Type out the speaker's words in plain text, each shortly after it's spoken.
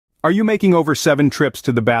Are you making over 7 trips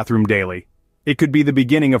to the bathroom daily? It could be the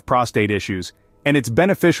beginning of prostate issues, and it's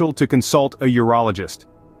beneficial to consult a urologist.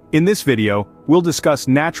 In this video, we'll discuss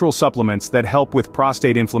natural supplements that help with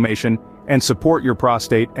prostate inflammation and support your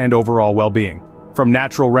prostate and overall well-being. From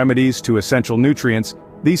natural remedies to essential nutrients,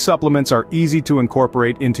 these supplements are easy to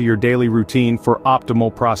incorporate into your daily routine for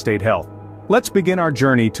optimal prostate health. Let's begin our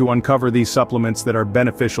journey to uncover these supplements that are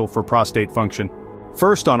beneficial for prostate function.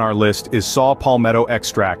 First on our list is Saw Palmetto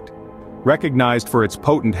extract. Recognized for its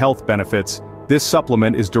potent health benefits, this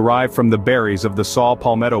supplement is derived from the berries of the Saw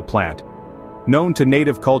Palmetto plant. Known to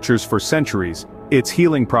native cultures for centuries, its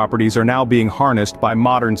healing properties are now being harnessed by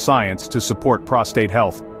modern science to support prostate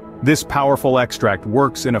health. This powerful extract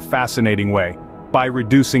works in a fascinating way, by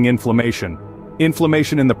reducing inflammation.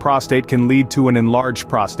 Inflammation in the prostate can lead to an enlarged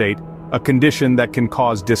prostate, a condition that can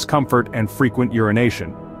cause discomfort and frequent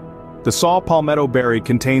urination. The Saw Palmetto berry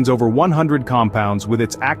contains over 100 compounds with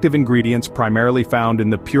its active ingredients primarily found in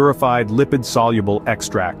the purified lipid-soluble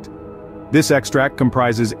extract. This extract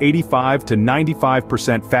comprises 85 to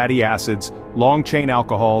 95% fatty acids, long-chain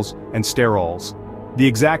alcohols, and sterols. The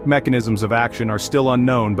exact mechanisms of action are still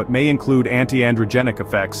unknown but may include anti-androgenic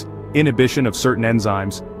effects, inhibition of certain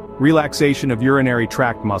enzymes, relaxation of urinary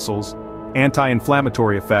tract muscles,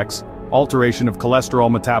 anti-inflammatory effects, alteration of cholesterol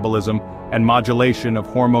metabolism, and modulation of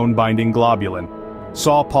hormone-binding globulin.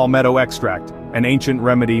 Saw Palmetto extract, an ancient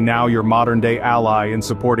remedy now your modern-day ally in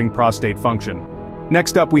supporting prostate function.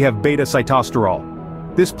 Next up we have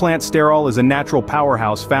Beta-Sitosterol. This plant sterol is a natural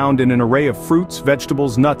powerhouse found in an array of fruits,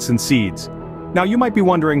 vegetables, nuts, and seeds. Now you might be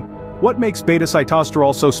wondering, what makes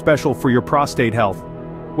Beta-Sitosterol so special for your prostate health?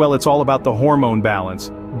 Well, it's all about the hormone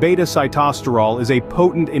balance. Beta-Sitosterol is a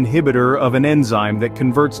potent inhibitor of an enzyme that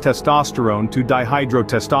converts testosterone to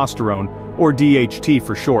dihydrotestosterone, or DHT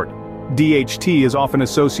for short. DHT is often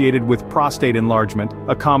associated with prostate enlargement,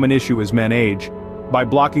 a common issue as men age. By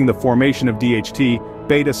blocking the formation of DHT,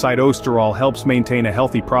 Beta-Sitosterol helps maintain a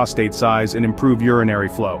healthy prostate size and improve urinary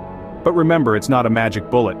flow. But remember, it's not a magic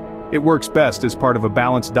bullet. It works best as part of a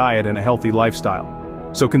balanced diet and a healthy lifestyle.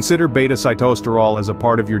 So consider Beta-Sitosterol as a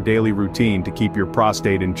part of your daily routine to keep your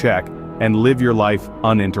prostate in check and live your life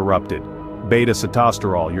uninterrupted.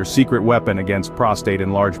 Beta-Sitosterol, your secret weapon against prostate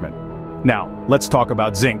enlargement. Now, let's talk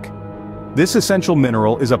about zinc. This essential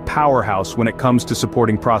mineral is a powerhouse when it comes to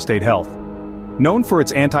supporting prostate health. Known for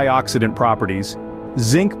its antioxidant properties,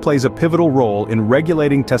 zinc plays a pivotal role in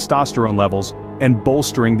regulating testosterone levels and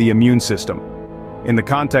bolstering the immune system. In the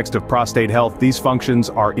context of prostate health, these functions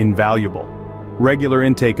are invaluable. Regular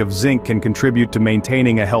intake of zinc can contribute to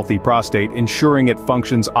maintaining a healthy prostate, ensuring it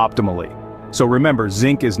functions optimally. So remember,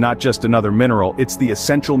 zinc is not just another mineral, it's the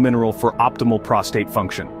essential mineral for optimal prostate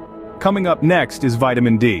function. Coming up next is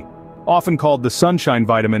vitamin D. Often called the sunshine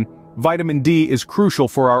vitamin, vitamin D is crucial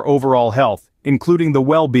for our overall health, including the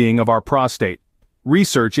well-being of our prostate.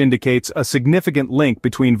 Research indicates a significant link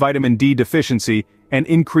between vitamin D deficiency and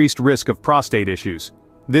increased risk of prostate issues.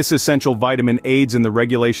 This essential vitamin aids in the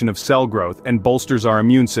regulation of cell growth and bolsters our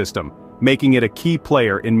immune system, making it a key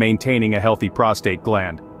player in maintaining a healthy prostate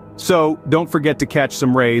gland. So, don't forget to catch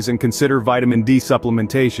some rays and consider vitamin D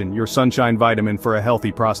supplementation, your sunshine vitamin for a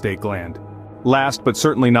healthy prostate gland. Last but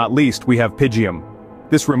certainly not least, we have Pygeum.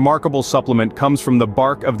 This remarkable supplement comes from the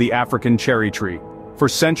bark of the African cherry tree. For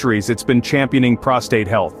centuries it's been championing prostate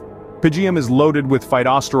health. Pygeum is loaded with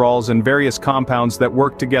phytosterols and various compounds that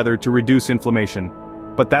work together to reduce inflammation.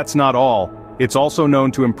 But that's not all. It's also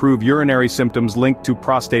known to improve urinary symptoms linked to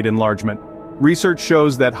prostate enlargement. Research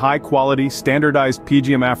shows that high-quality, standardized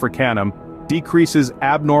Pygeum africanum decreases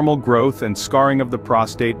abnormal growth and scarring of the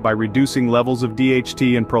prostate by reducing levels of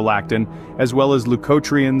DHT and prolactin, as well as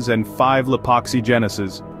leukotrienes and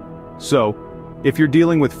 5-lipoxygenases. So, if you're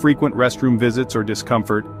dealing with frequent restroom visits or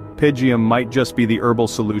discomfort, Pygeum might just be the herbal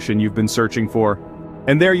solution you've been searching for.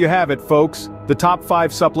 And there you have it, folks, the top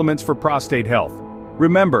 5 supplements for prostate health.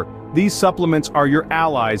 Remember, these supplements are your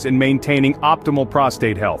allies in maintaining optimal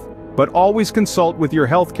prostate health. But always consult with your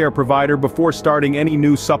healthcare provider before starting any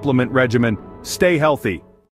new supplement regimen. Stay healthy.